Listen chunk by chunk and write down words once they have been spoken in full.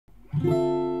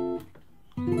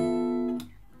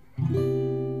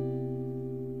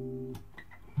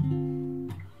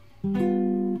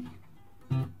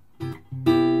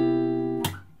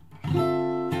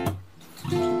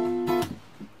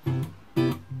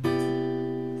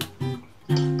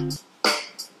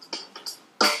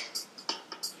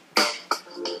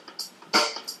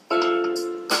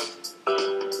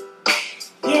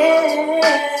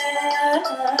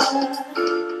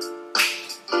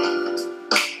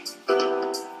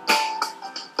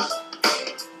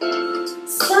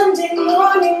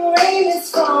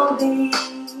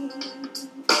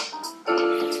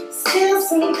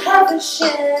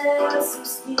share some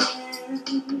skin.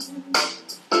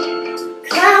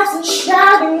 Clouds are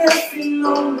shrouding every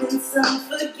moment's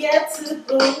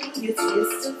unforgettable. It's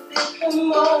just to fit the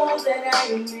mold that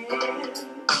I am in.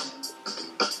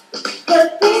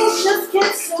 But things just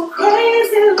get so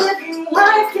crazy, living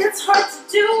life gets hard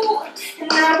to do.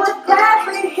 And I would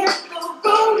gladly hit the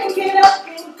road and get up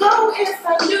and go if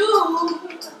I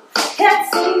knew that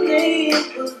someday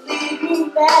it would lead me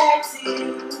back to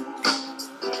you.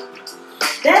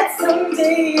 That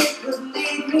someday it would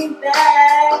lead me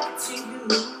back to you.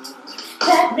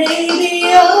 That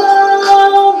maybe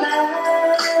all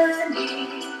I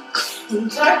need. In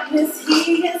darkness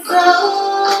he is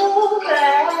all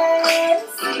I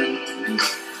see.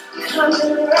 Come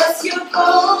and rest your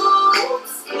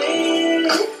bones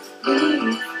with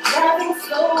me. Driving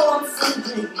slow on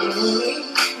Sunday morning,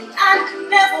 and I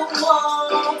never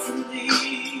want to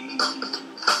leave.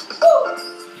 Woo!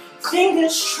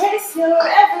 Fingers trace your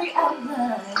every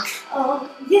outline. Oh,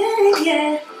 yeah,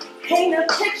 yeah. Paint a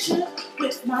picture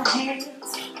with my hands.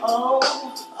 Oh,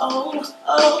 oh,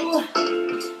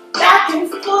 oh. Back and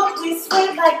forth we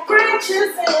sway like branches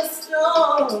in a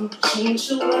storm. Change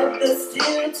the weather,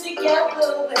 still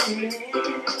together with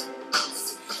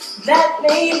that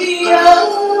may be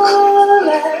all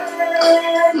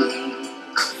I need.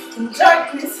 In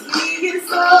darkness he is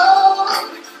all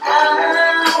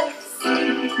I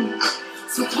see.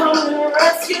 So come and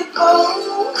rest your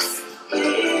bones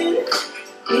with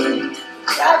me.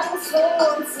 Driving slow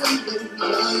on Sunday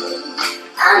morning,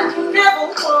 I never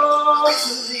want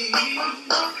to leave.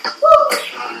 Woo!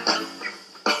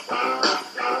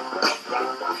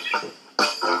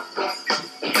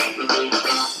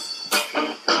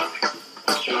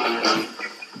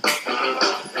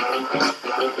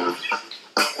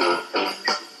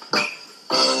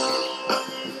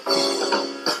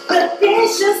 But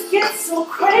things just get so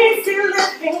crazy,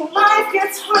 living life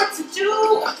gets hard to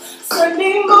do.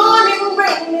 Sunday morning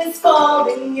rain is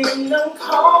falling and I'm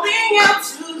calling out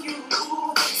to you.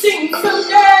 Sing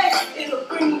someday, it'll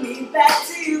bring me back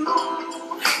to you.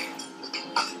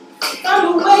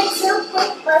 Found a way to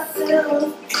bring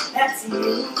myself back to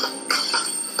you.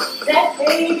 That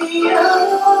baby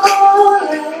all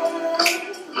I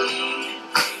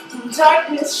need. In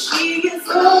darkness she is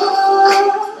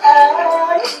all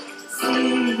I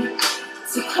see.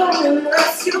 So come and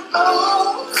rest your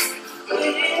bones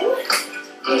with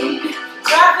me.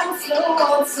 Driving slow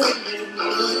on Sunday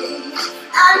morning,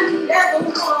 I never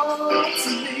want to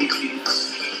leave.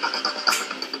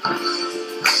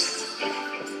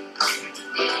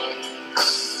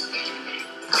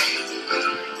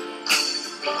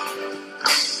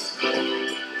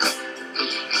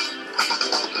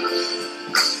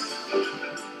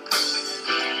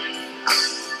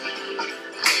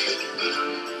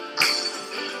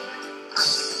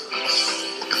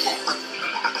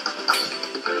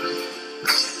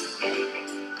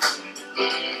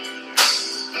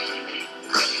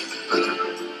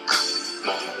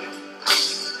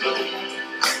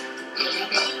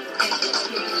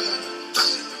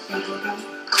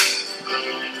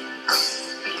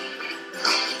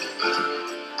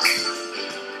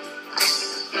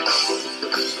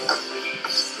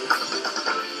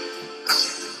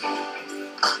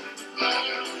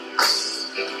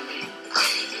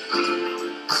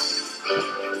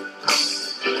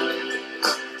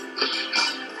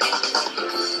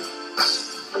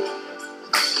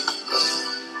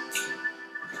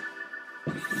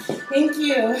 Thank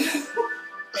you.